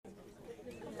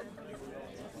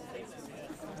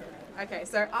Okay,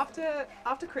 so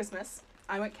after Christmas,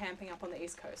 I went camping up on the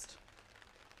East Coast.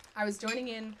 I was joining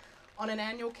in on an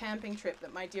annual camping trip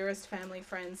that my dearest family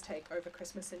friends take over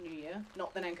Christmas and New Year.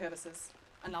 Not the Nankervises,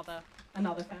 another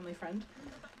family friend.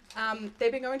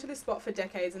 They've been going to this spot for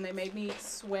decades, and they made me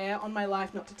swear on my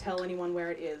life not to tell anyone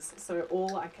where it is. So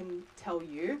all I can tell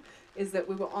you is that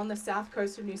we were on the south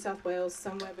coast of New South Wales,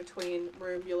 somewhere between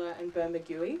Murrumbula and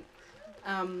Bermagui.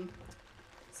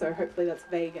 So hopefully that's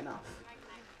vague enough.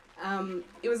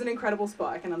 It was an incredible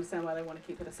spot. I can understand why they want to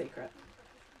keep it a secret.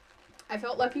 I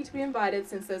felt lucky to be invited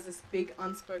since there's this big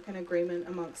unspoken agreement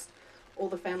amongst all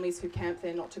the families who camp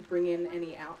there not to bring in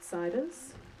any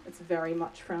outsiders. It's very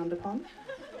much frowned upon.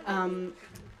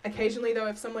 Occasionally though,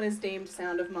 if someone is deemed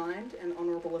sound of mind and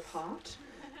honourable of heart,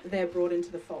 they're brought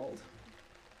into the fold.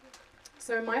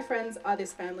 So my friends are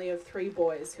this family of 3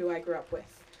 boys who I grew up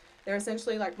with. They're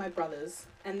essentially like my brothers,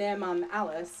 and their mum,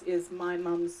 Alice, is my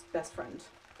mum's best friend.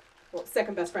 Well,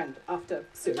 second best friend after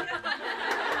Sue.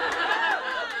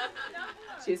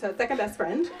 She's her second best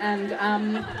friend, and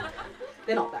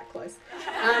they're not that close.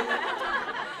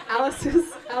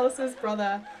 Alice's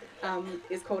brother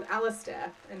is called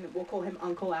Alistair, and we'll call him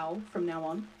Uncle Al from now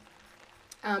on.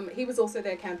 He was also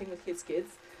there camping with his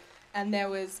kids, and there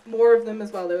was more of them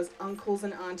as well. There was uncles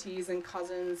and aunties and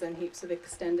cousins and heaps of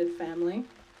extended family.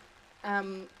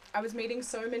 I was meeting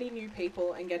so many new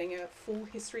people and getting a full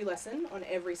history lesson on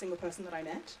every single person that I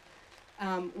met.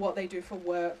 What they do for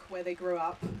work, where they grew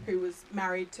up, who was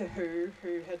married to who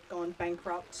had gone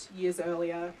bankrupt years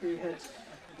earlier,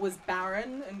 was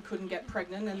barren and couldn't get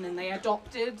pregnant, and then they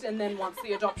adopted, and then once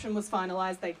the adoption was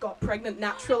finalised, they got pregnant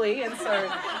naturally, and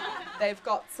so they've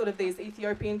got sort of these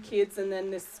Ethiopian kids and then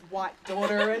this white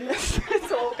daughter, and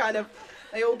it's all kind of,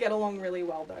 they all get along really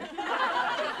well though.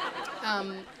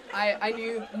 I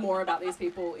knew more about these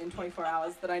people in 24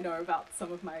 hours than I know about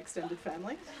some of my extended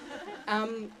family.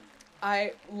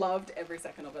 I loved every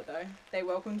second of it though. They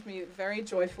welcomed me very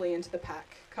joyfully into the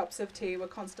pack. Cups of tea were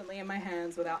constantly in my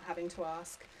hands without having to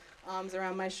ask. Arms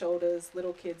around my shoulders,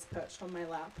 little kids perched on my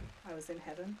lap. I was in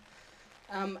heaven.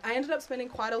 I ended up spending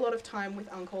quite a lot of time with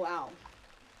Uncle Al.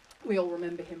 We all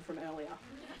remember him from earlier.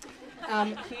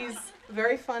 He's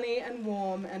very funny and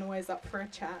warm and always up for a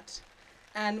chat.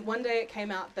 And one day it came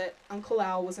out that Uncle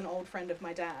Al was an old friend of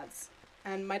my dad's.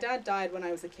 And my dad died when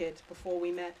I was a kid, before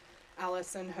we met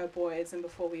Alice and her boys and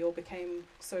before we all became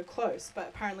so close. But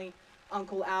apparently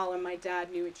Uncle Al and my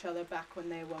dad knew each other back when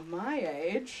they were my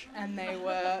age, and they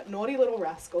were naughty little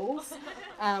rascals.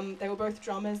 They were both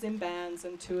drummers in bands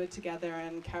and toured together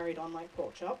and carried on like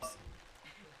pork chops.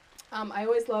 I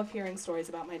always love hearing stories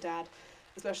about my dad,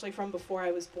 especially from before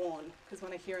I was born, because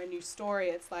when I hear a new story,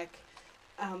 it's like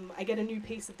I get a new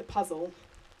piece of the puzzle.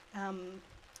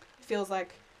 Feels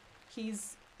like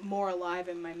he's more alive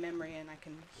in my memory and I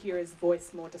can hear his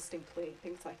voice more distinctly,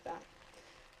 things like that.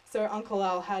 So Uncle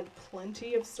Al had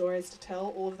plenty of stories to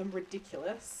tell, all of them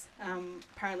ridiculous.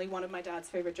 Apparently one of my dad's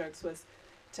favourite jokes was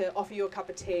to offer you a cup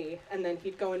of tea and then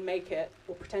he'd go and make it,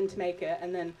 or pretend to make it,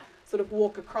 and then sort of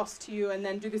walk across to you and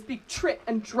then do this big trick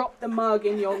and drop the mug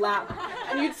in your lap.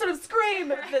 And you'd sort of scream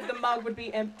that the mug would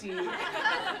be empty.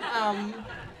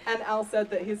 And Al said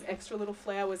that his extra little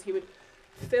flair was he would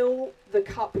fill the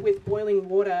cup with boiling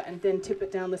water and then tip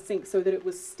it down the sink so that it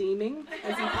was steaming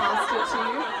as he passed it to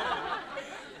you.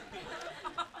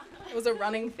 It was a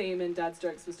running theme in Dad's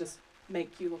jokes, was just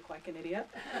make you look like an idiot.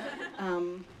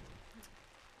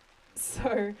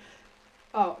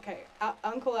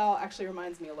 Uncle Al actually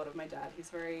reminds me a lot of my dad. He's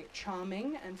very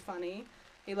charming and funny.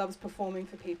 He loves performing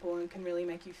for people and can really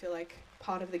make you feel like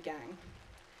part of the gang.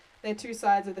 They're 2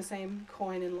 sides of the same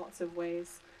coin in lots of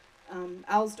ways.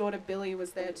 Al's daughter Billy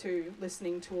was there too,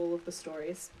 listening to all of the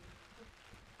stories.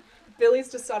 Billy's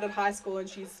just started high school and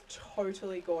she's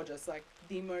totally gorgeous, like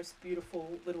the most beautiful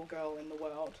little girl in the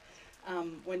world.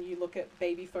 When you look at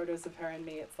baby photos of her and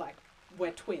me, it's like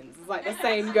we're twins. It's like the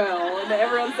same girl, and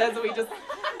everyone says we just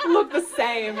look the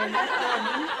same. And,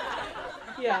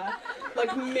 yeah,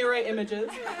 like mirror images.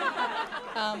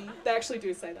 They actually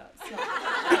do say that. It's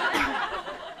not.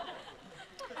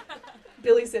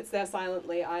 Billy sits there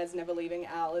silently, eyes never leaving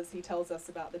Al, as he tells us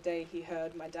about the day he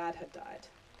heard my dad had died.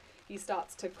 He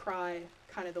starts to cry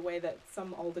kind of the way that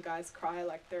some older guys cry,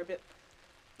 like they're a bit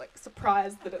like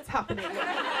surprised that it's happening.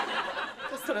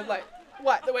 Just sort of like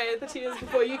wipe away the tears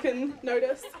before you can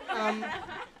notice.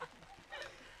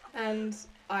 And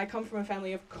I come from a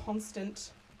family of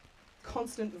constant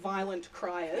violent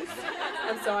criers,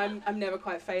 and so I'm never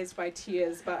quite fazed by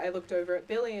tears, but I looked over at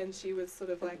Billy and she was sort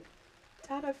of like,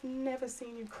 Dad, I've never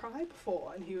seen you cry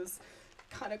before. And he was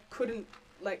kind of couldn't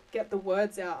like get the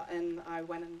words out, and I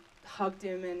went and hugged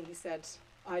him and he said,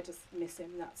 I just miss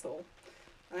him, that's all.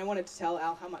 And I wanted to tell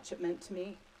Al how much it meant to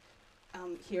me,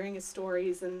 hearing his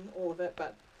stories and all of it,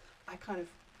 but I kind of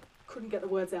couldn't get the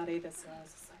words out either, so I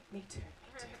was just like, me too,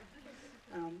 me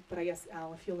too. But I guess,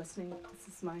 Al, if you're listening,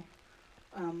 this is my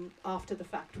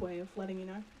after-the-fact way of letting you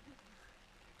know.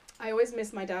 I always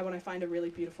miss my dad when I find a really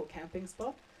beautiful camping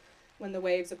spot, when the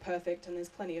waves are perfect and there's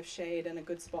plenty of shade and a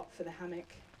good spot for the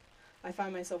hammock. I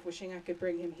find myself wishing I could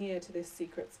bring him here to this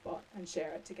secret spot and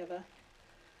share it together.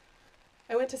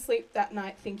 I went to sleep that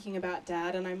night thinking about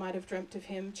Dad, and I might have dreamt of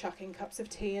him chucking cups of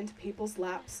tea into people's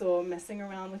laps or messing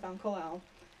around with Uncle Al,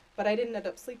 but I didn't end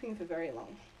up sleeping for very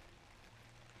long.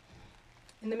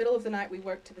 In the middle of the night, we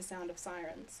woke to the sound of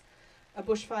sirens. A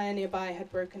bushfire nearby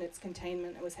had broken its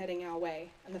containment and was heading our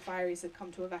way, and the fireys had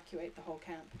come to evacuate the whole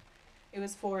camp. It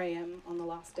was 4 a.m. on the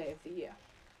last day of the year.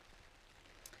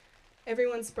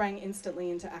 Everyone sprang instantly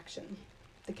into action.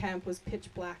 The camp was pitch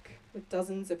black, with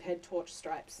dozens of head torch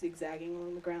stripes zigzagging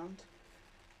along the ground.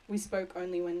 We spoke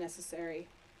only when necessary.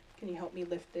 Can you help me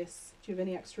lift this? Do you have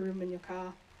any extra room in your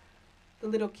car? The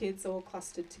little kids all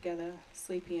clustered together,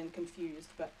 sleepy and confused,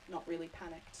 but not really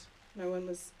panicked. No one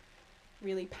was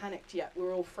really panicked yet. We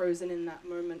were all frozen in that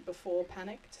moment before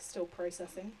panicked, still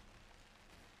processing.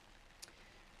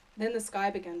 Then the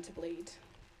sky began to bleed.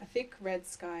 A thick red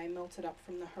sky melted up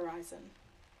from the horizon.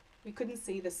 We couldn't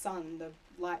see the sun. The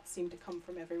light seemed to come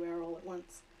from everywhere all at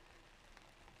once.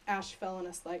 Ash fell on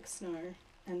us like snow,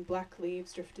 and black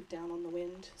leaves drifted down on the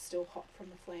wind, still hot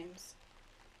from the flames.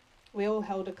 We all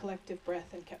held a collective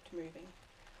breath and kept moving,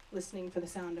 listening for the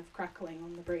sound of crackling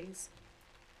on the breeze.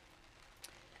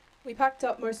 We packed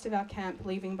up most of our camp,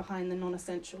 leaving behind the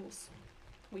non-essentials.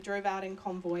 We drove out in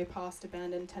convoy past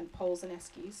abandoned tent poles and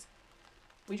eskies.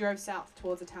 We drove south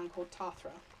towards a town called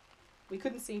Tathra. We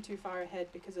couldn't see too far ahead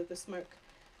because of the smoke,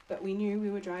 but we knew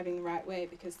we were driving the right way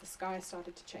because the sky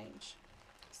started to change.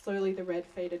 Slowly the red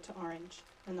faded to orange,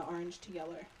 and the orange to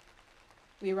yellow.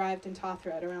 We arrived in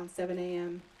Tathra at around 7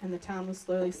 a.m, and the town was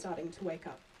slowly starting to wake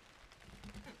up.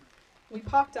 We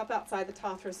parked up outside the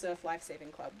Tathra Surf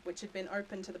Lifesaving Club, which had been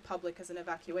open to the public as an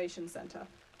evacuation centre.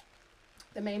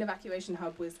 The main evacuation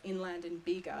hub was inland in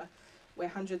Bega, where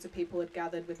hundreds of people had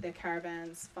gathered with their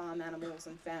caravans, farm animals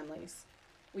and families.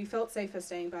 We felt safer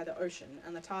staying by the ocean,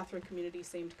 and the Tathra community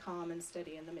seemed calm and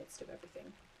steady in the midst of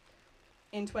everything.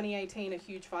 In 2018, a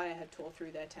huge fire had tore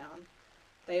through their town.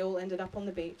 They all ended up on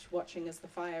the beach, watching as the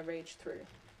fire raged through.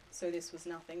 So this was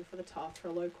nothing for the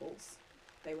Tathra locals.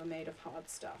 They were made of hard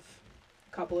stuff.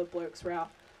 A couple of blokes were out,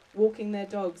 walking their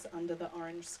dogs under the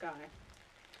orange sky.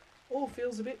 All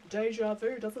feels a bit deja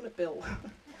vu, doesn't it, Bill?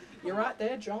 You're right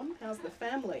there, John. How's the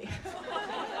family?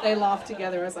 They laughed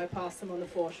together as I passed them on the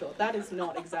foreshore. That is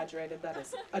not exaggerated, that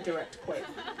is a direct quote.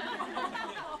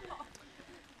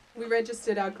 We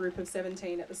registered our group of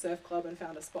 17 at the surf club and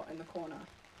found a spot in the corner.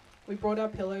 We brought our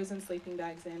pillows and sleeping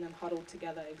bags in and huddled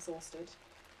together, exhausted.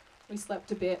 We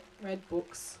slept a bit, read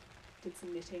books, did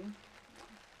some knitting.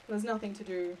 There was nothing to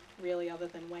do, really, other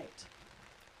than wait.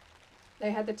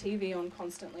 They had the TV on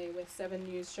constantly, with 7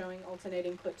 News showing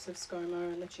alternating clips of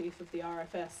ScoMo and the chief of the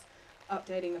RFS,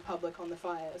 updating the public on the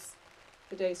fires.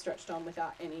 The day stretched on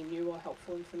without any new or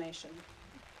helpful information.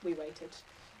 We waited.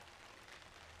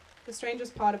 The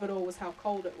strangest part of it all was how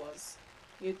cold it was.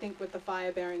 You'd think with the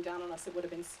fire bearing down on us it would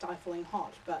have been stifling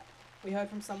hot, but we heard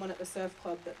from someone at the surf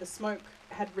club that the smoke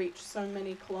had reached so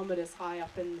many kilometres high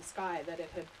up in the sky that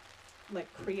it had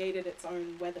created its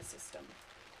own weather system.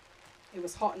 It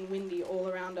was hot and windy all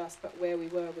around us, but where we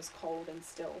were was cold and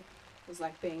still. It was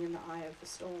like being in the eye of the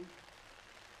storm.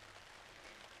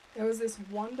 There was this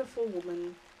wonderful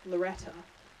woman, Loretta,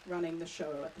 running the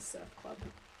show at the surf club.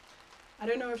 I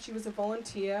don't know if she was a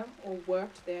volunteer or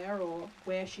worked there or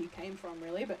where she came from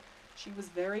really, but she was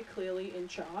very clearly in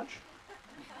charge.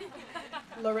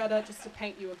 Loretta, just to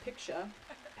paint you a picture,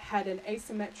 had an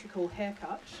asymmetrical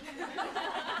haircut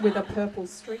with a purple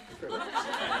streak through it.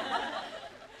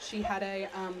 She had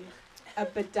a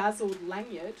bedazzled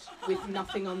lanyard with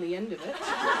nothing on the end of it,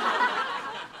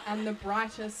 and the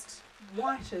brightest,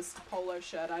 whitest polo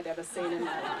shirt I'd ever seen in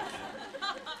my life.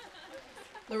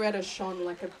 Loretta shone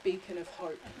like a beacon of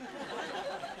hope.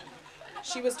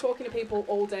 She was talking to people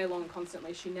all day long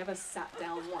constantly. She never sat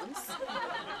down once.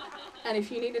 And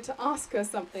if you needed to ask her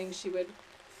something, she would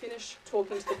finish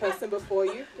talking to the person before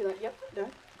you, be like, yep, no,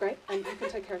 great, and you can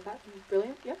take care of that,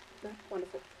 brilliant, yep, no,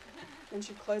 wonderful. Then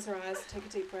she'd close her eyes, take a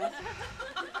deep breath,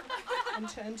 and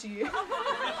turn to you,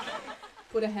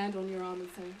 put a hand on your arm and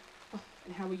say, oh,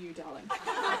 and how are you, darling?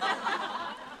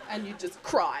 And you'd just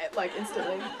cry,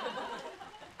 instantly.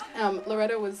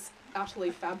 Loretta was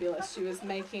utterly fabulous. She was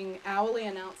making hourly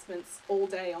announcements all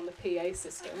day on the PA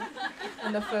system,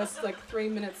 and the first 3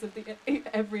 minutes of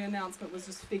every announcement was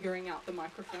just figuring out the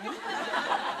microphone.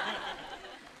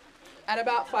 At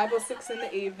about 5 or 6 in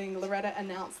the evening, Loretta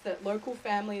announced that local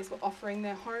families were offering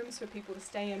their homes for people to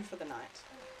stay in for the night.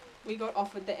 We got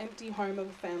offered the empty home of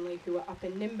a family who were up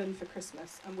in Nimbin for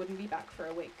Christmas and wouldn't be back for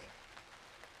a week.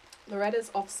 Loretta's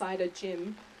off-sider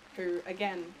Jim, who,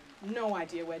 again, no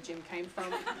idea where Jim came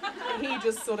from, he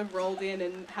just sort of rolled in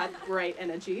and had great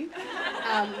energy.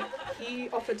 He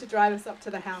offered to drive us up to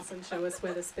the house and show us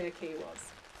where the spare key was.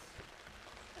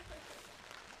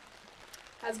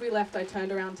 As we left, I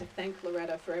turned around to thank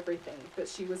Loretta for everything, but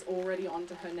she was already on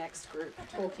to her next group,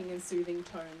 talking in soothing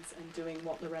tones and doing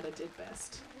what Loretta did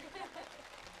best.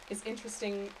 It's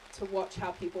interesting to watch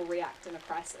how people react in a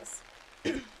crisis.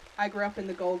 I grew up in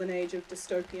the golden age of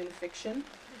dystopian fiction.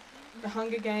 The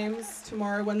Hunger Games,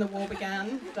 Tomorrow When the War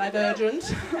Began,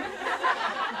 Divergent.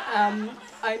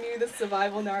 I knew the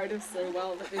survival narrative so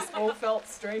well that this all felt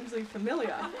strangely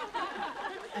familiar.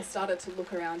 I started to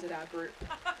look around at our group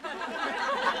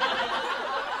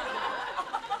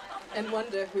and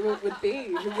wonder who it would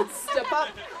be who would step up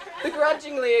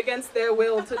begrudgingly against their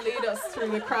will to lead us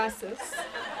through the crisis.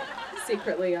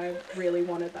 Secretly, I really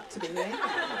wanted that to be me.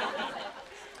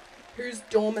 Whose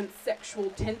dormant sexual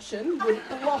tension would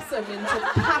blossom into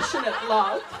passionate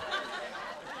love,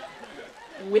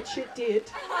 which it did.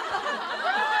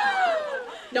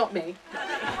 Not me.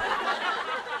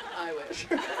 I wish.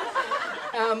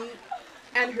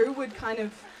 And who would kind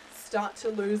of start to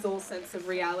lose all sense of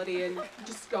reality and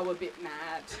just go a bit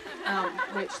mad,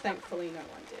 which thankfully no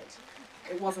one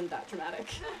did. It wasn't that dramatic.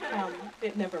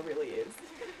 It never really is.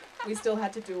 We still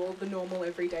had to do all the normal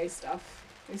everyday stuff.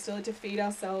 We still had to feed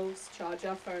ourselves, charge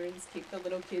our phones, keep the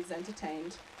little kids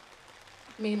entertained.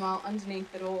 Meanwhile,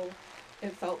 underneath it all,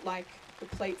 it felt like the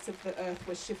plates of the earth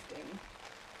were shifting.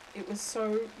 It was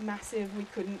so massive we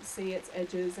couldn't see its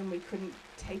edges and we couldn't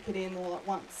take it in all at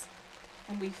once.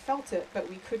 And we felt it, but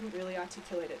we couldn't really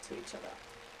articulate it to each other.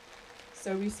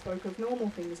 So we spoke of normal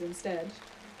things instead.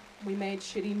 We made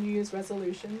shitty New Year's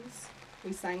resolutions.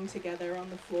 We sang together on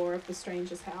the floor of the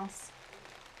stranger's house.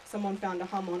 Someone found a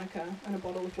harmonica and a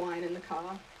bottle of wine in the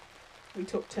car. We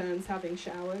took turns having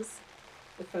showers,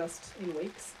 the first in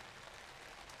weeks.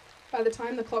 By the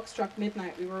time the clock struck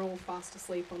midnight, we were all fast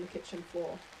asleep on the kitchen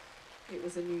floor. It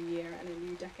was a new year and a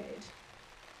new decade.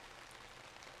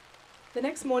 The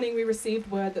next morning, we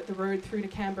received word that the road through to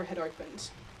Canberra had opened.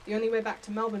 The only way back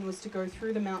to Melbourne was to go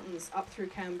through the mountains, up through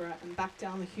Canberra, and back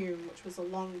down the Hume, which was a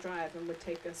long drive and would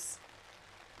take us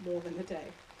more than a day.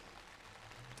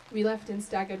 We left in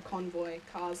staggered convoy,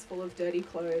 cars full of dirty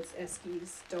clothes,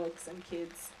 eskies, dogs, and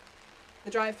kids.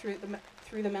 The drive through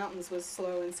the mountains was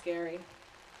slow and scary.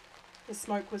 The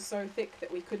smoke was so thick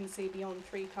that we couldn't see beyond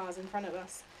 3 cars in front of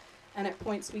us, and at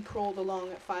points we crawled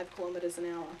along at 5 kilometres an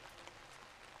hour.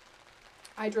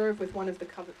 I drove with one of the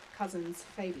cousins,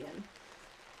 Fabian.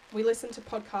 We listened to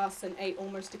podcasts and ate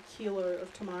almost a kilo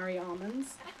of tamari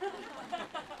almonds.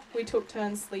 We took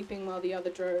turns sleeping while the other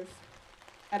drove.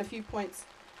 At a few points,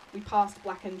 we passed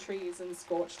blackened trees and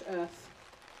scorched earth,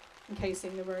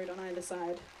 encasing the road on either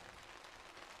side.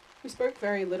 We spoke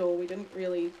very little. We didn't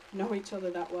really know each other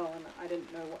that well, and I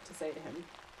didn't know what to say to him.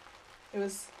 It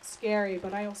was scary,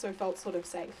 but I also felt sort of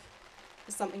safe.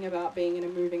 There's something about being in a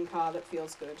moving car that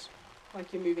feels good,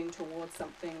 like you're moving towards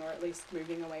something, or at least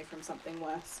moving away from something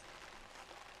worse.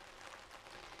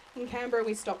 In Canberra,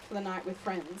 we stopped for the night with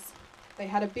friends. They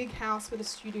had a big house with a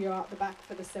studio out the back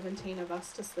for the 17 of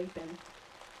us to sleep in.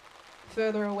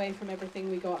 Further away from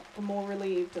everything we got, the more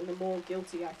relieved and the more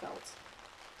guilty I felt.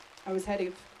 I was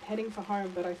heading for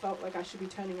home, but I felt like I should be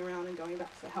turning around and going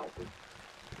back for help.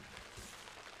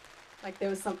 Like there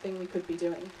was something we could be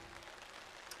doing.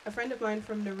 A friend of mine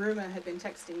from Narooma had been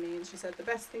texting me, and she said the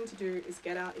best thing to do is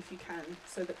get out if you can,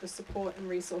 so that the support and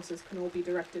resources can all be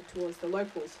directed towards the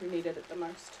locals who needed it the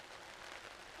most.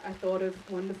 I thought of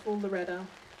wonderful Loretta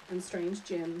and strange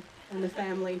Jim and the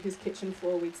family whose kitchen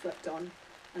floor we'd slept on,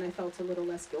 and I felt a little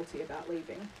less guilty about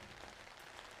leaving.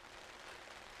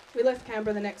 We left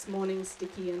Canberra the next morning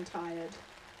sticky and tired.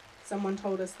 Someone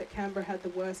told us that Canberra had the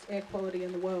worst air quality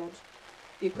in the world,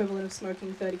 the equivalent of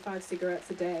smoking 35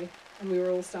 cigarettes a day, and we were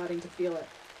all starting to feel it.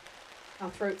 Our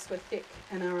throats were thick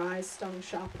and our eyes stung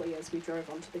sharply as we drove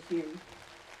onto the Hume.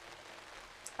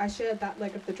 I shared that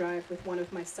leg of the drive with one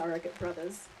of my surrogate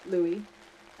brothers, Louis,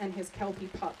 and his Kelpie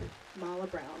pup, Marla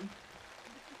Brown.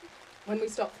 When we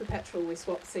stopped for petrol, we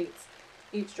swapped seats,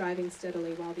 each driving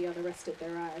steadily while the other rested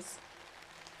their eyes.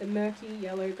 The murky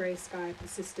yellow-grey sky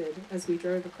persisted as we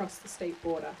drove across the state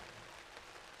border.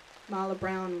 Marla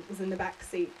Brown was in the back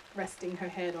seat, resting her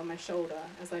head on my shoulder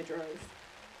as I drove.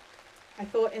 I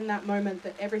thought in that moment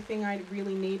that everything I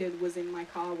really needed was in my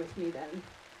car with me then.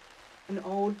 An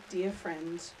old dear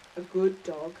friend, a good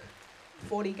dog,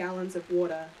 40 gallons of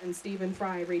water, and Stephen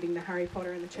Fry reading the Harry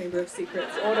Potter and the Chamber of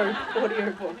Secrets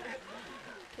audio book.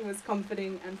 It was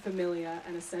comforting and familiar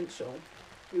and essential.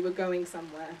 We were going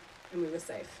somewhere, and we were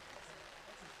safe.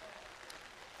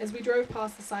 As we drove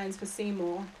past the signs for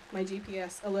Seymour, my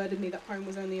GPS alerted me that home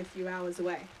was only a few hours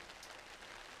away.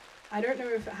 I don't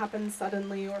know if it happened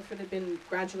suddenly or if it had been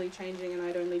gradually changing and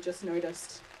I'd only just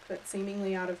noticed, but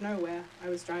seemingly out of nowhere, I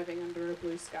was driving under a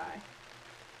blue sky.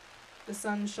 The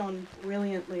sun shone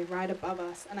brilliantly right above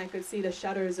us, and I could see the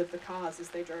shadows of the cars as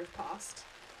they drove past.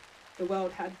 The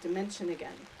world had dimension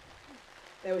again.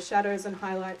 There were shadows and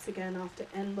highlights again after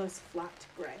endless flat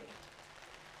grey.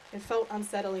 It felt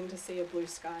unsettling to see a blue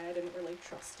sky. I didn't really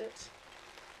trust it.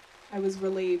 I was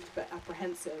relieved but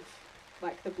apprehensive,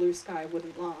 like the blue sky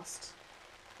wouldn't last,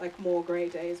 like more grey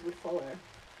days would follow,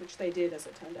 which they did as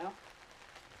it turned out.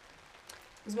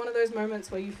 It was one of those moments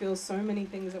where you feel so many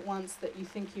things at once that you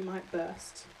think you might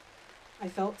burst. I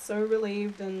felt so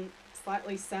relieved and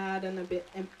slightly sad and a bit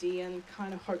empty and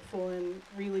kind of hopeful and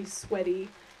really sweaty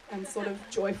and sort of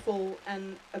joyful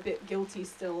and a bit guilty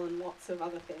still and lots of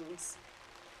other things.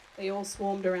 They all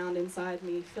swarmed around inside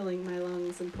me, filling my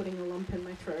lungs and putting a lump in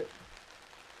my throat.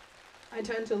 I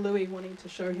turned to Louis, wanting to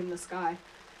show him the sky,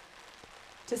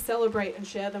 to celebrate and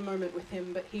share the moment with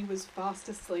him, but he was fast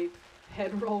asleep,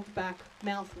 head rolled back,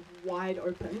 mouth wide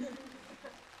open.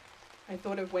 I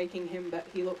thought of waking him, but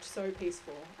he looked so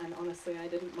peaceful, and honestly, I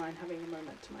didn't mind having a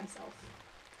moment to myself.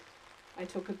 I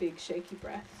took a big, shaky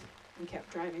breath and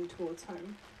kept driving towards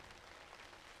home.